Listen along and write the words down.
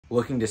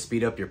Looking to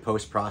speed up your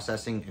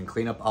post-processing and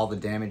clean up all the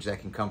damage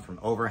that can come from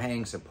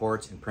overhangs,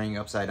 supports, and printing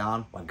upside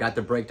down? Well, I've got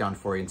the breakdown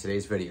for you in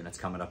today's video, and it's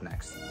coming up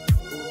next.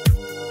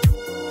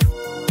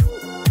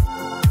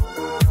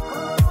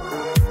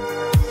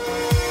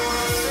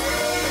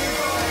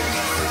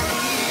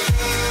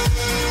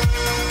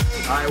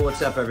 Alright,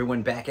 what's up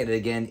everyone? Back at it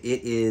again.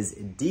 It is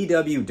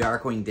DW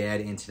Darkwing Dad,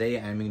 and today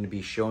I'm going to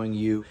be showing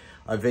you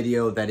a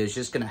video that is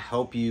just going to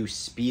help you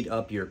speed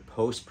up your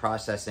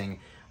post-processing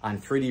on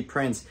 3D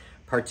prints,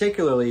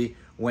 particularly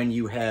when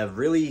you have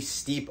really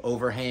steep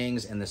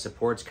overhangs and the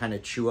supports kind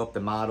of chew up the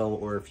model,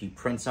 or if you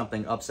print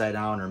something upside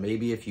down, or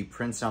maybe if you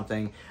print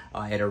something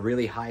at a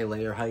really high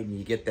layer height and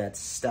you get that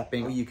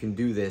stepping. You can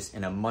do this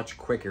in a much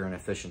quicker and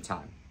efficient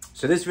time.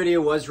 So this video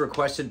was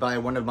requested by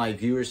one of my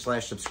viewers /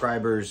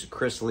 subscribers,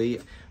 Chris Lee.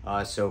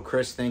 So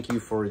Chris, thank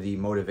you for the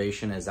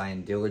motivation as I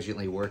am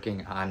diligently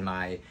working on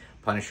my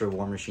Punisher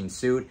War Machine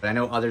suit. But I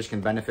know others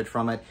can benefit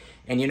from it.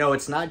 And you know,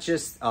 it's not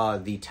just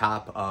the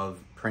top of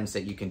prints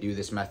that you can do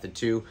this method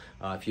too.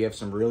 If you have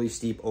some really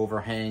steep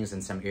overhangs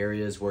in some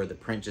areas where the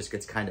print just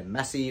gets kind of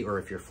messy, or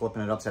if you're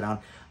flipping it upside down,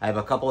 I have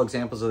a couple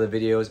examples of the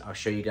videos. I'll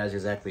show you guys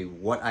exactly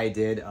what I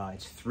did.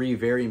 It's 3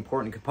 very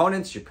important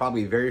components. You're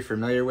probably very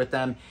familiar with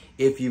them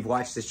if you've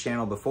watched this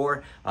channel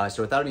before.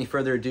 So without any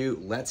further ado,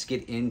 let's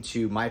get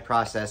into my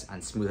process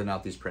on smoothing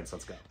out these prints.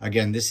 Let's go.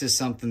 Again, this is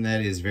something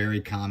that is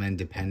very common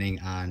depending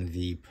on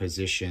the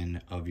position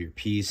of your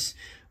piece.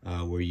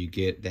 Where you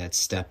get that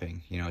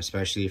stepping, you know,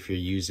 especially if you're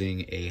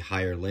using a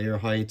higher layer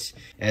height.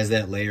 As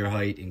that layer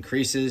height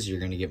increases, you're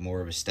going to get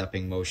more of a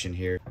stepping motion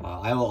here.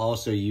 I will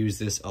also use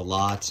this a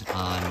lot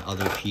on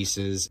other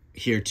pieces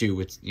here too,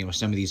 with, you know,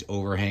 some of these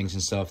overhangs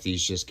and stuff.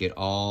 These just get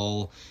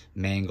all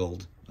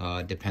mangled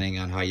depending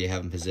on how you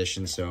have them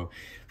positioned. So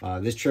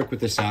this trick with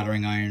the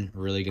soldering iron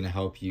really going to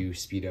help you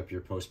speed up your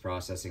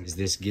post-processing.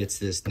 This gets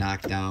this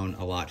knocked down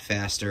a lot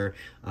faster.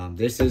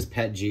 This is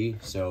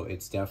PETG, so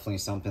it's definitely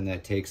something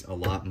that takes a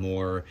lot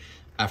more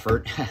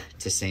effort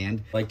to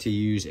sand. I like to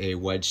use a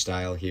wedge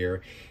style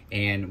here,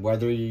 and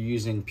whether you're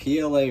using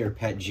PLA or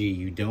PETG,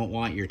 you don't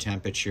want your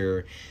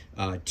temperature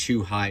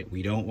too high.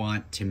 We don't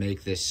want to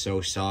make this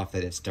so soft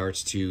that it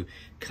starts to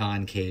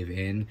concave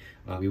in.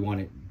 We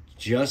want it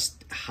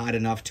just hot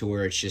enough to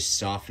where it's just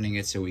softening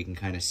it so we can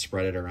kind of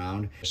spread it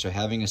around. So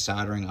having a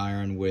soldering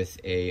iron with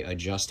a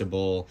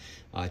adjustable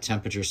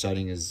temperature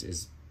setting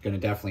is going to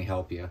definitely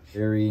help you.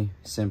 Very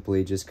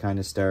simply just kind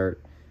of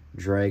start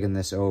dragging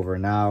this over.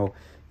 Now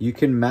you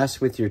can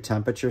mess with your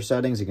temperature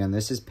settings. Again,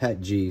 this is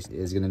PETG,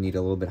 is going to need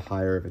a little bit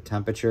higher of a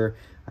temperature.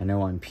 I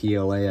know on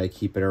PLA I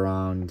keep it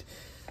around,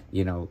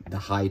 you know, the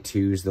high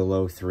 2s, the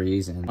low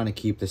 3s, and I want to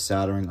keep the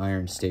soldering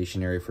iron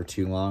stationary for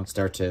too long,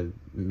 start to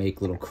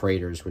make little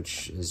craters,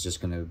 which is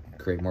just going to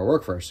create more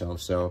work for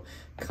ourselves. So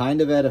kind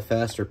of at a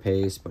faster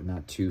pace, but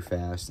not too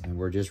fast, and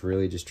we're just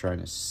really just trying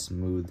to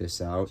smooth this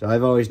out. So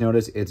I've always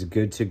noticed it's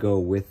good to go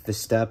with the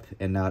step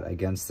and not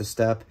against the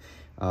step.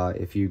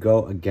 If you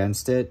go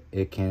against it,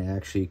 it can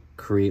actually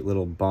create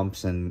little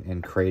bumps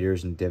and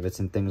craters and divots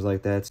and things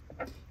like that.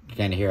 You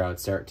kind of hear how it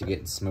start to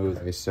get smooth.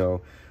 Okay,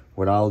 so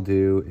what I'll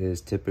do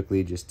is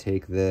typically just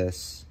take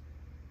this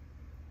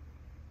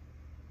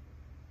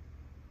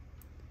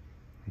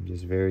and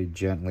just very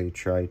gently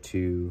try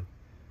to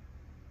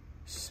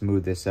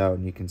smooth this out.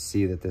 And you can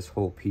see that this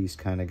whole piece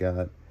kind of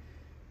got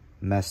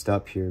messed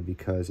up here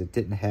because it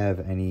didn't have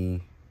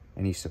any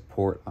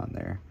support on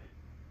there.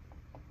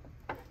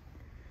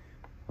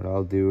 What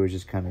I'll do is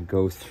just kind of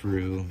go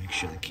through, make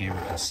sure the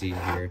camera can see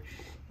here,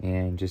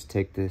 and just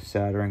take the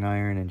soldering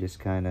iron and just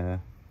kind of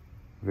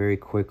very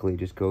quickly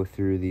just go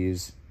through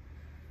these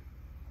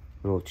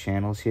little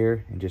channels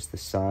here and just the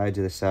sides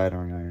of the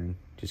soldering iron,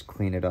 just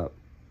clean it up.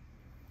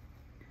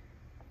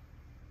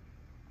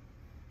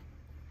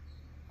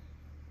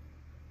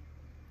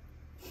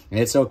 And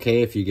it's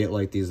okay if you get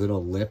like these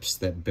little lips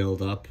that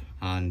build up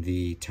on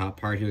the top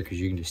part here, because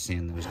you can just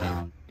sand those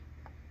down.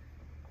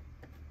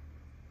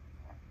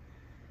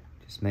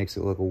 Just makes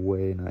it look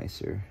way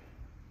nicer.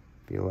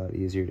 Be a lot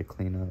easier to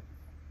clean up.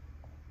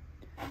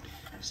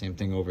 Same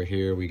thing over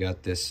here. We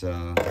got this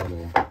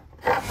little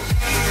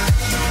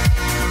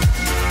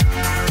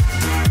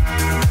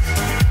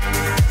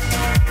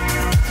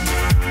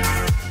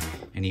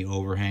any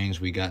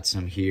overhangs. We got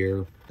some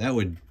here. That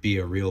would be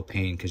a real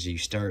pain because you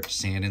start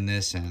sanding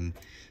this and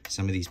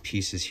some of these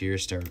pieces here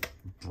start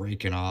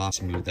breaking off.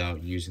 Smooth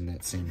out using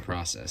that same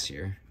process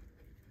here.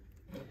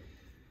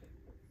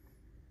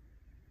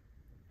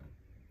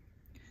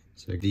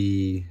 So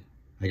the,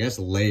 I guess,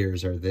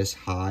 layers are this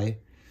high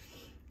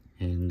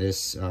and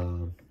this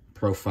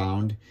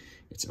profound.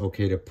 It's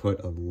okay to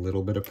put a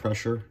little bit of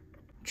pressure.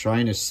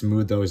 Trying to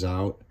smooth those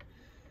out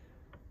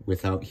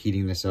without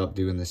heating this up,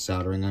 doing the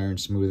soldering iron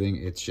smoothing,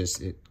 it's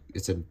just,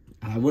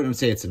 I wouldn't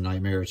say it's a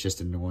nightmare, it's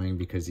just annoying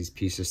because these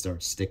pieces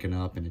start sticking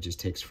up and it just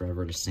takes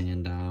forever to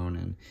sand down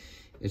and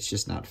it's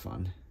just not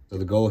fun. So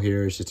the goal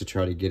here is just to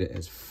try to get it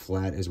as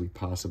flat as we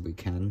possibly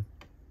can.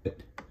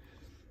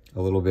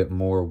 A little bit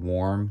more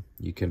warm,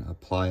 you can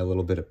apply a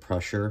little bit of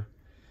pressure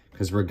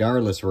because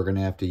regardless, we're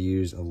gonna have to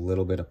use a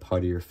little bit of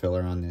putty or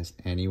filler on this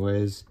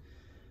anyways.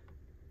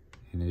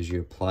 And as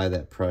you apply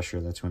that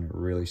pressure, that's when it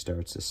really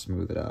starts to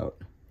smooth it out.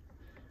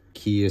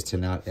 Key is to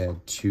not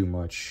add too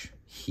much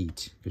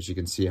heat, because you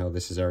can see how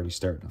this is already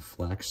starting to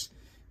flex.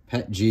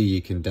 Pet G,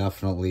 you can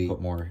definitely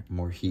put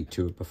more heat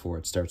to it before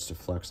it starts to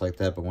flex like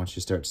that, but once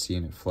you start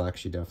seeing it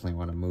flex, you definitely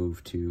want to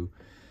move to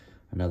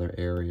another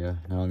area.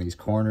 Now in these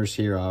corners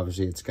here,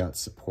 obviously it's got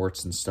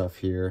supports and stuff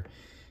here.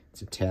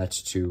 It's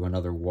attached to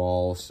another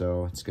wall,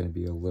 so it's going to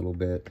be a little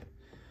bit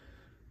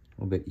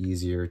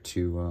easier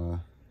to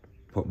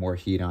put more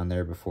heat on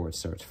there before it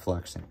starts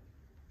flexing.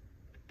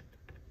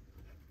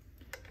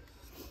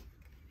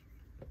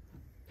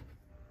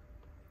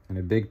 And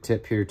a big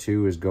tip here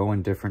too is go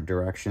in different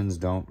directions.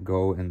 Don't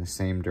go in the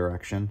same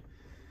direction,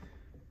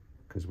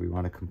 because we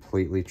want to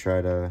completely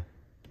try to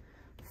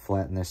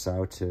flatten this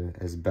out to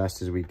as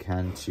best as we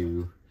can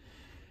to,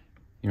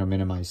 you know,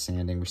 minimize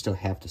sanding. We still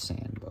have to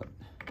sand, but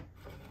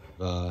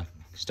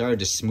started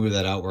to smooth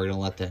that out. We're gonna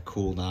let that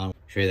cool down.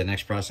 Show you the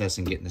next process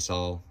and getting this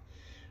all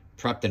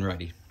prepped and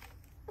ready.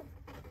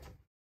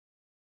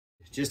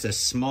 Just a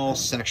small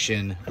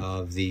section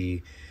of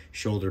the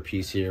shoulder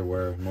piece here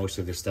where most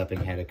of the stepping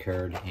had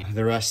occurred. And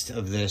the rest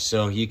of this,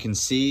 so you can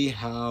see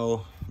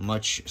how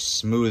much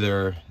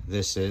smoother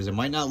this is. It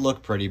might not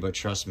look pretty, but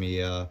trust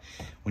me,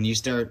 when you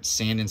start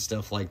sanding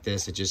stuff like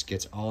this, it just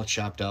gets all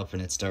chopped up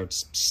and it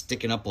starts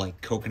sticking up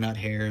like coconut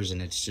hairs,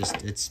 and it's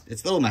a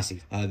little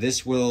messy.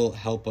 This will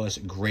help us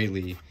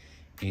greatly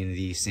in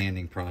the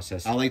sanding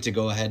process. I like to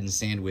go ahead and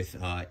sand with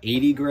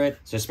 80 grit.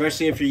 So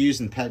especially if you're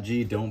using Pet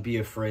G, don't be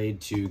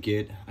afraid to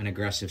get an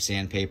aggressive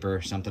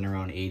sandpaper, something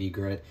around 80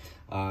 grit.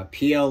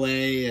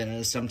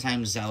 PLA,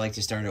 sometimes I like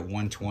to start at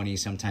 120,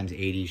 sometimes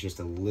 80 is just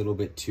a little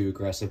bit too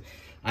aggressive.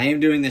 I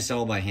am doing this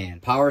all by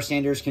hand. Power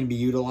sanders can be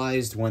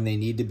utilized when they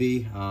need to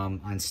be.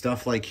 On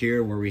stuff like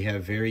here where we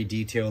have very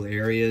detailed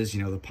areas,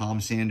 you know, the palm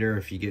sander,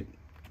 if you get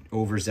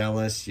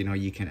overzealous, you know,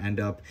 you can end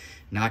up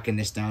knocking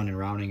this down and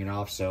rounding it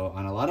off. So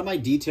on a lot of my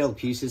detailed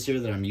pieces here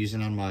that I'm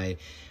using on my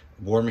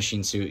War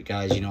Machine suit,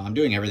 guys, you know, I'm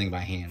doing everything by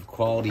hand.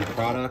 Quality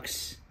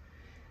products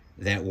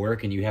that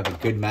work, and you have a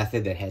good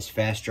method that has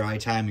fast dry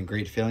time and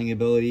great filling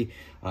ability,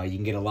 you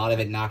can get a lot of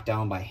it knocked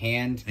down by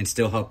hand and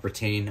still help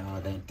retain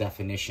that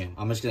definition.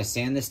 I'm just going to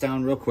sand this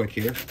down real quick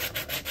here.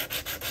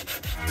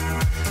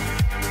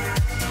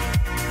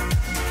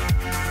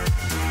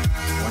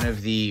 One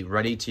of the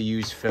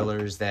ready-to-use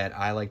fillers that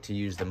I like to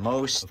use the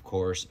most, of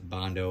course,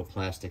 Bondo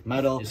plastic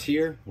metal, is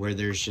here where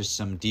there's just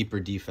some deeper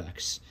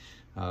defects.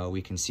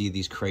 We can see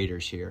these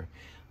craters here.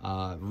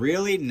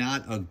 Really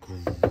not a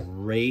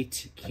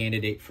great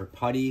candidate for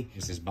putty.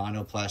 This is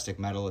Bondo plastic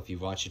metal. If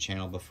you've watched the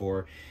channel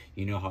before,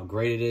 you know how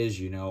great it is.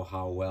 You know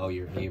how well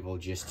you're able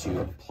just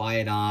to apply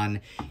it on,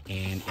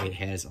 and it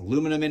has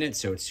aluminum in it,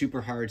 so it's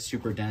super hard,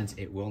 super dense.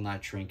 It will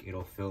not shrink.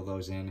 It'll fill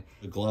those in.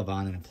 The glove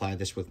on and apply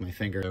this with my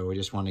finger. So we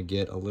just want to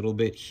get a little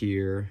bit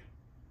here.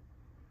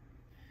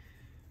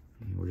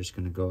 And we're just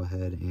going to go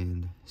ahead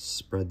and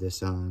spread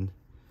this on.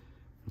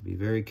 Be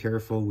very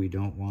careful. We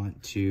don't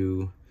want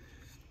to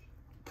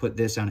put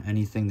this on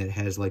anything that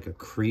has like a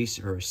crease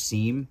or a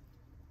seam,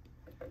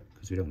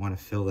 because we don't want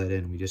to fill that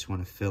in. We just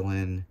want to fill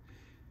in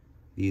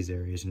these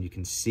areas, and you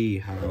can see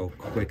how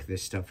quick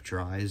this stuff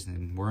dries.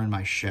 And we're in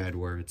my shed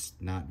where it's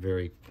not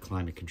very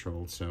climate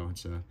controlled, so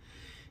it's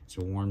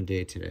a warm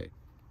day today.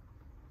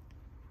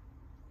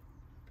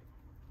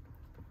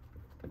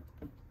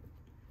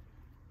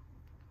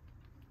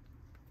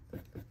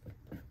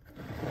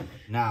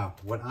 Now,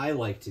 what I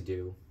like to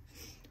do,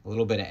 a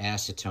little bit of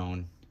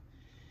acetone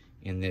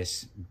in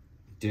this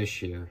dish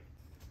here,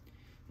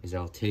 is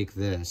I'll take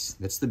this.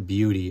 That's the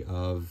beauty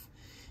of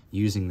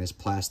using this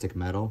plastic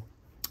metal,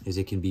 is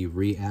it can be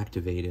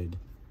reactivated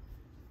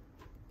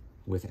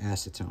with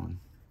acetone.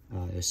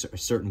 A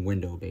certain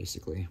window,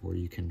 basically, where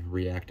you can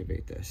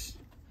reactivate this.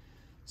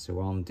 So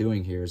all I'm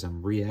doing here is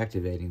I'm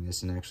reactivating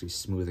this and actually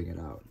smoothing it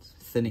out.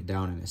 Thinning it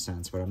down in a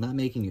sense, but I'm not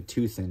making it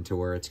too thin to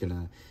where it's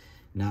gonna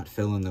not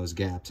fill in those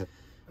gaps.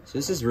 So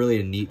this is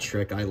really a neat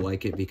trick. I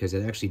like it because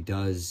it actually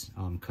does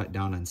cut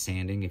down on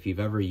sanding. If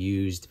you've ever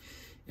used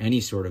any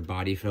sort of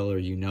body filler,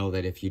 you know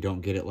that if you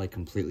don't get it like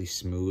completely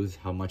smooth,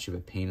 how much of a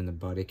pain in the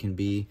butt it can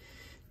be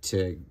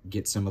to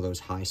get some of those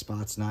high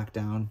spots knocked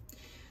down.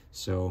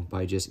 So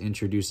by just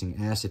introducing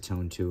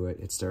acetone to it,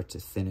 it starts to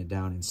thin it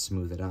down and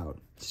smooth it out.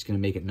 It's just gonna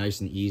make it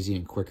nice and easy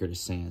and quicker to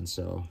sand.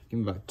 So give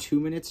me about 2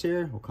 minutes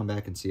here. We'll come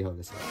back and see how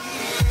this is.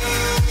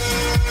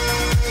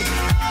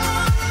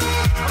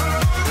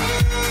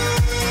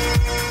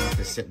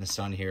 Sit in the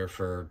sun here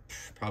for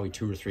probably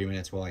 2 or 3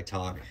 minutes while I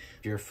talk.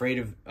 If you're afraid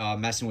of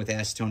messing with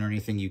acetone or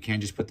anything, you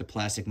can just put the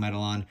plastic metal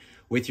on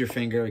with your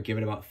finger, give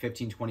it about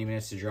 15-20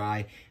 minutes to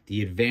dry.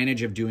 The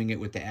advantage of doing it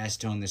with the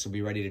acetone, this will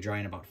be ready to dry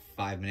in about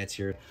 5 minutes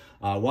here.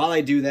 While I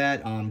do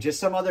that,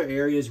 just some other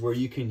areas where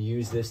you can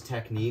use this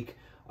technique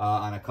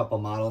on a couple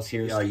models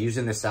here.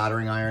 Using the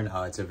soldering iron,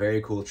 it's a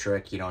very cool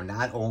trick. You know,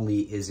 not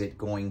only is it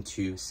going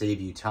to save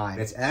you time,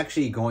 it's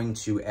actually going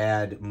to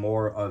add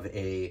more of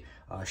a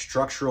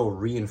structural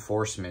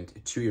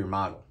reinforcement to your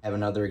model. I have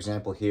another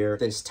example here.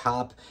 This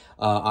top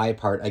eye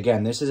part,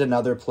 again, this is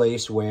another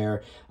place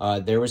where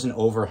there was an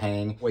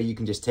overhang where you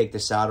can just take the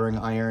soldering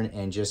iron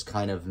and just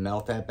kind of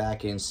melt that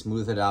back in,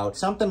 smooth it out.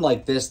 Something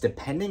like this,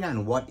 depending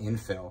on what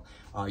infill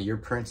you're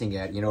printing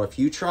at. You know, if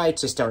you try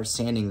to start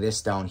sanding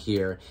this down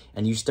here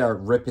and you start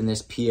ripping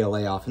this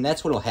PLA off, and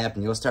that's what'll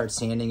happen. You'll start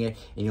sanding it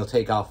and you'll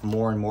take off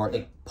more and more,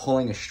 like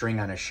pulling a string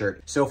on a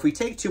shirt. So if we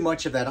take too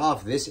much of that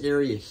off, this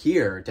area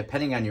here,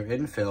 depending on your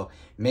infill,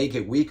 may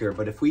get weaker.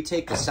 But if we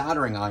take the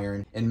soldering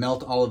iron and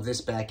melt all of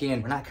this back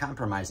in, we're not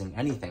compromising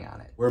anything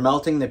on it. We're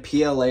melting the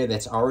PLA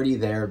that's already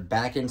there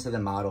back into the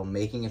model,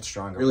 making it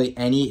stronger. Really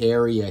any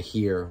area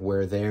here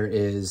where there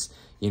is,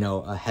 you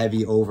know, a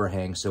heavy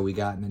overhang. So we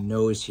got in the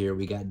nose here,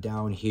 we got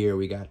down here,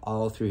 we got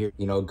all through here,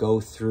 you know, go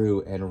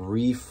through and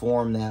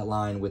reform that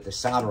line with the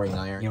soldering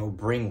iron, you know,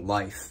 bring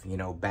life, you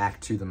know,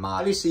 back to the model.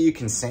 Obviously you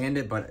can sand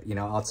it, but you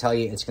know, I'll tell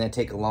you, it's gonna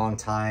take a long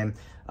time.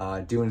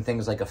 Doing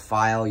things like a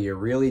file, you're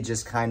really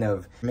just kind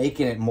of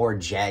making it more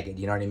jagged,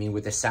 you know what I mean?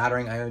 With the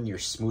soldering iron, you're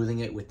smoothing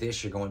it. With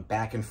this, you're going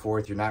back and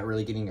forth. You're not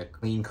really getting a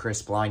clean,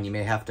 crisp line. You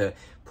may have to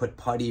put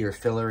putty or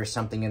filler or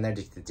something in there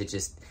to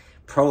just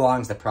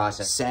prolongs the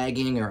process.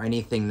 Sagging or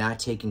anything not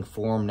taking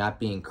form, not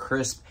being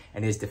crisp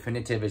and as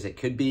definitive as it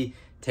could be,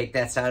 take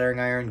that soldering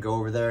iron, go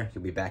over there,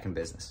 you'll be back in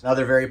business.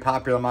 Another very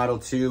popular model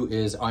too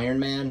is Iron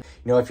Man.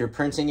 You know, if you're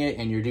printing it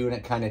and you're doing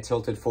it kind of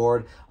tilted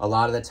forward, a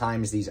lot of the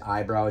times these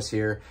eyebrows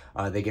here,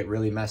 they get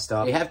really messed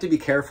up. You have to be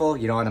careful,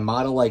 you know, on a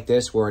model like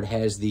this where it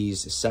has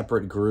these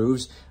separate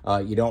grooves,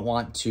 you don't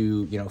want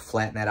to, you know,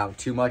 flatten that out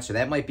too much. So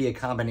that might be a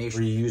combination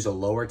where you use a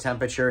lower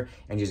temperature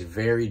and just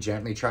very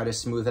gently try to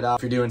smooth it out.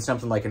 If you're doing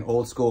something like an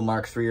old school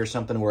Mark III or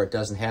something where it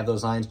doesn't have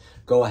those lines,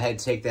 go ahead,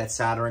 take that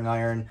soldering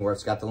iron where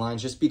it's got the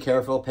lines, just be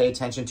careful, pay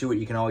attention to it.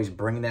 You can always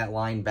bring that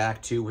line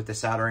back to with the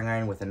soldering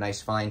iron with a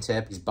nice fine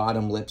tip. These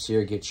bottom lips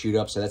here get chewed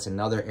up, so that's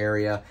another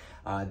area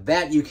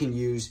that you can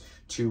use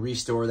to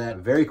restore that.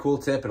 Very cool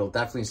tip. It'll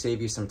definitely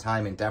save you some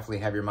time and definitely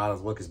have your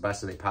models look as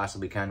best as they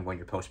possibly can when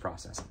you're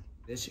post-processing.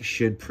 This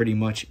should pretty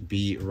much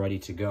be ready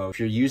to go. If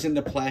you're using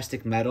the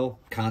plastic metal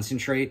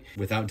concentrate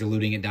without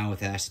diluting it down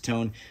with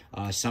acetone,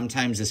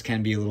 sometimes this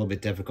can be a little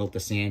bit difficult to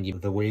sand.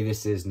 The way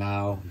this is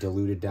now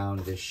diluted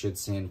down, this should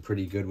sand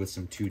pretty good with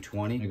some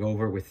 220. I go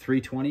over it with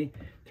 320,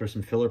 throw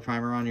some filler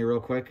primer on here real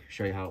quick,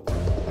 show you how it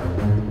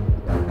works.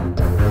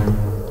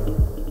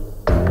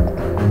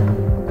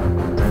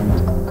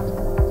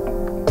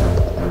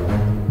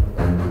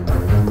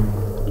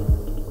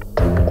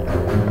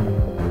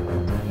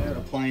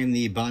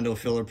 The Bondo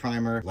filler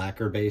primer,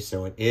 lacquer base,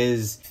 so it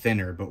is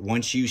thinner, but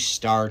once you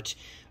start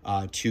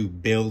to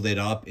build it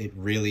up, it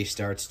really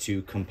starts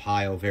to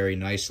compile very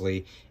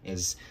nicely.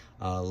 Is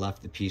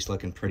left the piece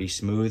looking pretty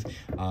smooth.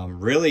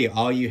 Really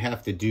all you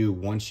have to do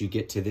once you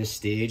get to this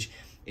stage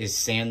is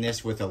sand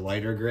this with a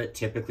lighter grit.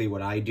 Typically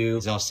what I do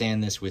is I'll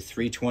sand this with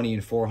 320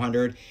 and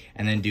 400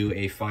 and then do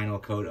a final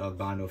coat of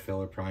Bondo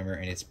filler primer,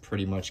 and it's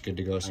pretty much good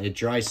to go. So it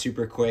dries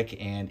super quick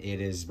and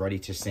it is ready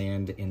to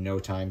sand in no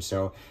time.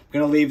 So I'm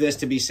gonna leave this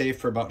to be safe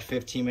for about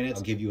 15 minutes.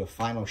 I'll give you a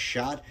final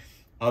shot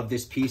of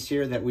this piece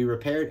here that we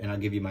repaired, and I'll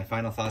give you my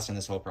final thoughts on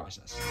this whole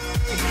process.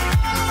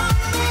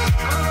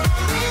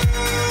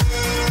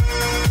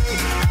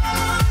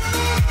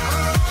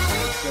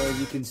 So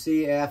you can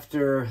see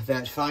after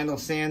that final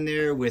sand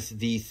there with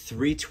the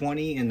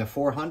 320 and the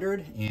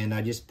 400, and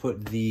I just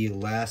put the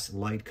last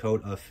light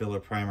coat of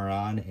filler primer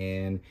on,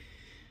 and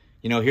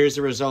you know, here's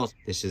the result.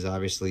 This is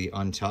obviously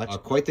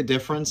untouched. Quite the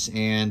difference,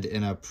 and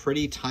in a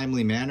pretty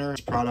timely manner.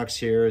 These products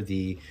here,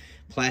 the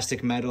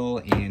plastic metal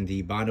and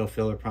the Bondo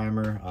filler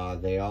primer,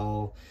 they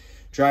all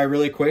dry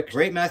really quick.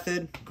 Great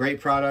method, great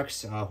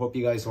products. Hope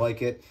you guys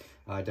like it.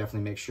 Definitely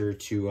make sure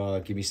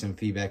to give me some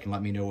feedback and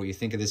let me know what you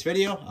think of this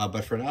video.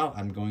 But for now,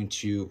 I'm going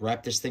to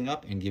wrap this thing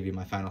up and give you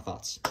my final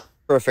thoughts.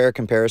 For a fair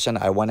comparison,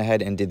 I went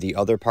ahead and did the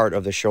other part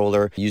of the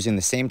shoulder using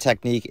the same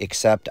technique,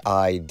 except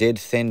I did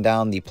thin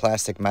down the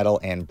plastic metal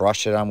and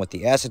brush it on with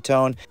the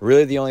acetone.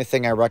 Really, the only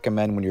thing I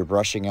recommend when you're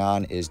brushing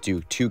on is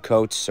do 2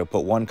 coats. So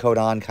put 1 coat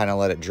on, kind of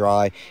let it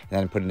dry, and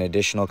then put an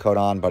additional coat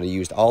on. But I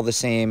used all the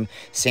same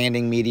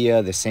sanding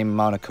media, the same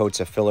amount of coats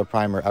of filler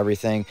primer,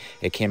 everything.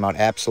 It came out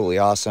absolutely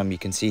awesome. You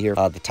can see here,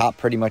 the top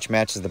pretty much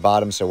matches the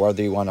bottom. So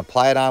whether you want to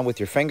apply it on with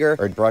your finger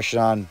or brush it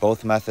on,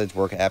 both methods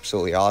work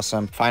absolutely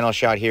awesome. Final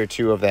shot here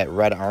too of that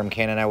red arm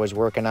cannon I was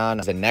working on.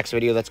 The next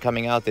video that's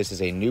coming out, this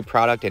is a new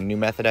product and new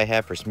method I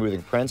have for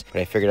smoothing prints,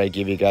 but I figured I'd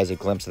give you guys a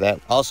glimpse of that.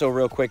 Also,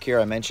 real quick here,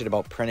 I mentioned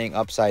about printing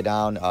upside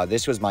down.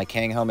 This was my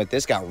Kang helmet.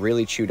 This got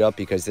really chewed up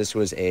because this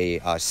was a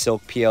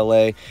silk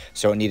PLA,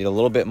 so it needed a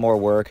little bit more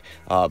work,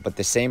 but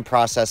the same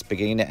process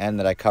beginning to end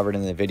that I covered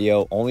in the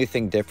video. Only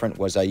thing different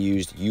was I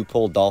used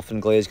U-pull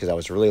Dolphin glaze because I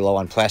was really low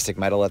on plastic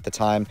metal at the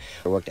time.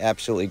 It worked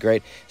absolutely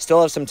great.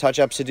 Still have some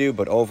touch-ups to do,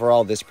 but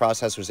overall this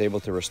process was able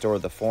to restore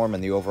the form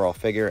and the overall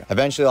figure, future.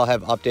 Eventually I'll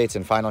have updates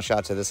and final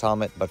shots of this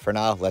helmet, but for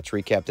now, let's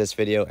recap this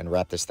video and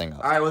wrap this thing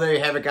up. All right, well, there you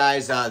have it,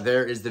 guys.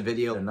 There is the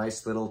video, a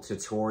nice little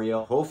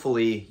tutorial.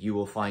 Hopefully you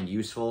will find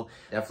useful.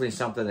 Definitely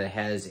something that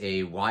has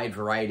a wide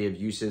variety of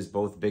uses,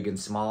 both big and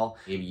small.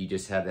 Maybe you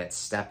just have that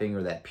stepping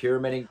or that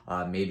pyramiding.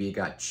 Maybe it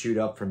got chewed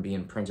up from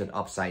being printed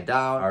upside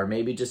down, or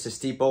maybe just a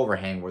steep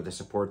overhang where the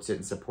supports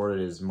didn't support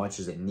it as much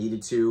as it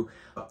needed to.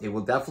 It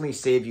will definitely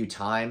save you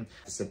time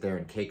to sit there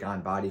and cake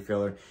on body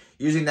filler.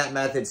 Using that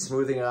method,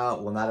 smoothing it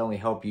out will not only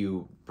help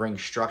you bring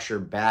structure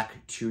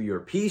back to your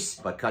piece,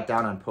 but cut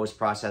down on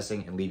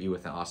post-processing and leave you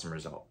with an awesome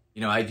result.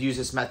 You know, I've used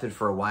this method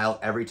for a while.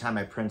 Every time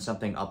I print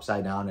something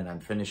upside down and I'm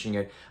finishing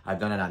it, I've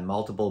done it on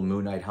multiple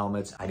Moon Knight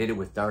helmets. I did it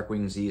with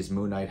Darkwing Z's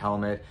Moon Knight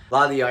helmet. A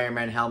lot of the Iron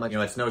Man helmet, you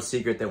know, it's no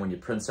secret that when you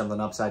print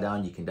something upside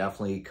down, you can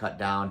definitely cut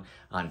down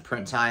on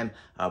print time.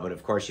 But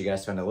of course, you gotta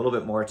spend a little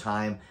bit more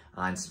time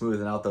on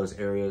smoothing out those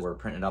areas where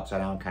printing upside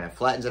down kind of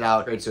flattens it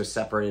out, creates those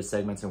separated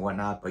segments and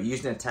whatnot. But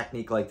using a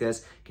technique like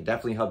this can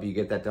definitely help you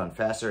get that done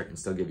faster and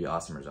still give you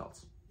awesome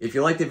results. If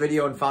you liked the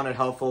video and found it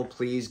helpful,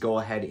 please go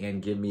ahead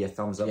and give me a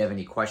thumbs up. If you have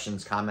any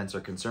questions, comments,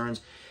 or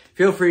concerns,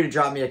 feel free to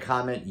drop me a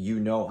comment. You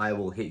know I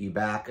will hit you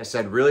back. Like I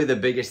said, really the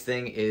biggest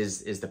thing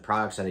is the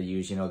products that I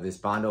use. You know, this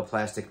Bondo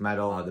plastic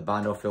metal, the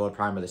Bondo filler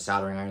primer, the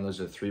soldering iron,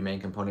 those are the three main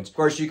components. Of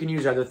course, you can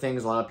use other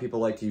things. A lot of people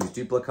like to use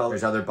Duplicolor.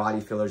 There's other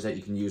body fillers that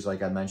you can use,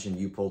 like I mentioned,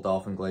 U-Pull,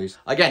 Dolphin glaze.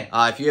 Again,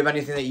 if you have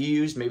anything that you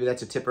use, maybe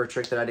that's a tip or a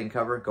trick that I didn't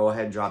cover, go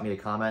ahead and drop me a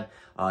comment.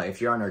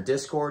 If you're on our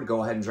Discord,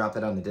 go ahead and drop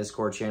that on the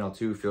Discord channel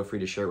too. Feel free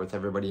to share it with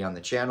everybody on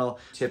the channel.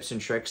 Tips and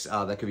tricks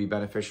that could be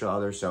beneficial to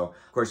others. So,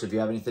 of course, if you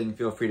have anything,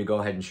 feel free to go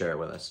ahead and share it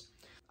with us.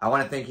 I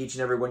want to thank each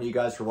and every one of you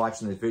guys for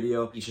watching this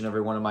video, each and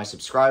every one of my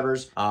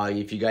subscribers.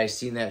 If you guys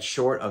seen that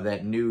short of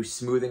that new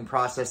smoothing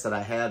process that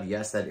I have,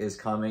 yes, that is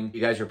coming.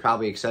 You guys were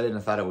probably excited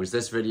and thought it was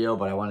this video,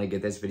 but I wanted to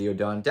get this video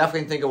done.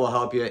 Definitely think it will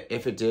help you.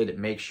 If it did,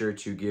 make sure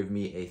to give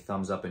me a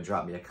thumbs up and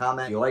drop me a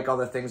comment. If you like all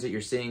the things that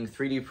you're seeing,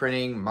 3D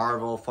printing,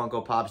 Marvel,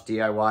 Funko Pops,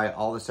 DIY,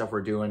 all the stuff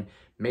we're doing,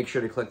 make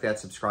sure to click that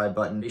subscribe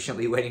button.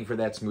 Patiently waiting for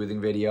that smoothing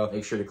video.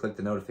 Make sure to click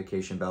the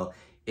notification bell.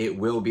 It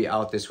will be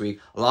out this week,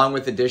 along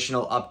with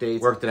additional updates,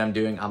 work that I'm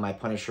doing on my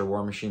Punisher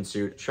War Machine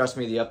suit. Trust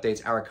me, the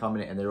updates are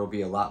coming, and there will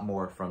be a lot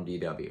more from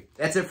DW.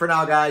 That's it for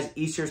now, guys.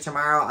 Easter's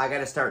tomorrow. I got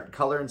to start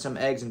coloring some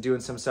eggs and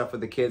doing some stuff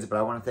with the kids, but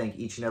I want to thank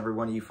each and every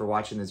one of you for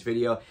watching this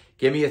video.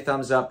 Give me a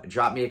thumbs up,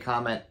 drop me a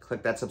comment,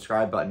 click that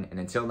subscribe button, and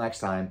until next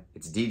time,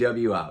 it's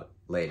DW out.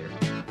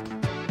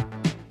 Later.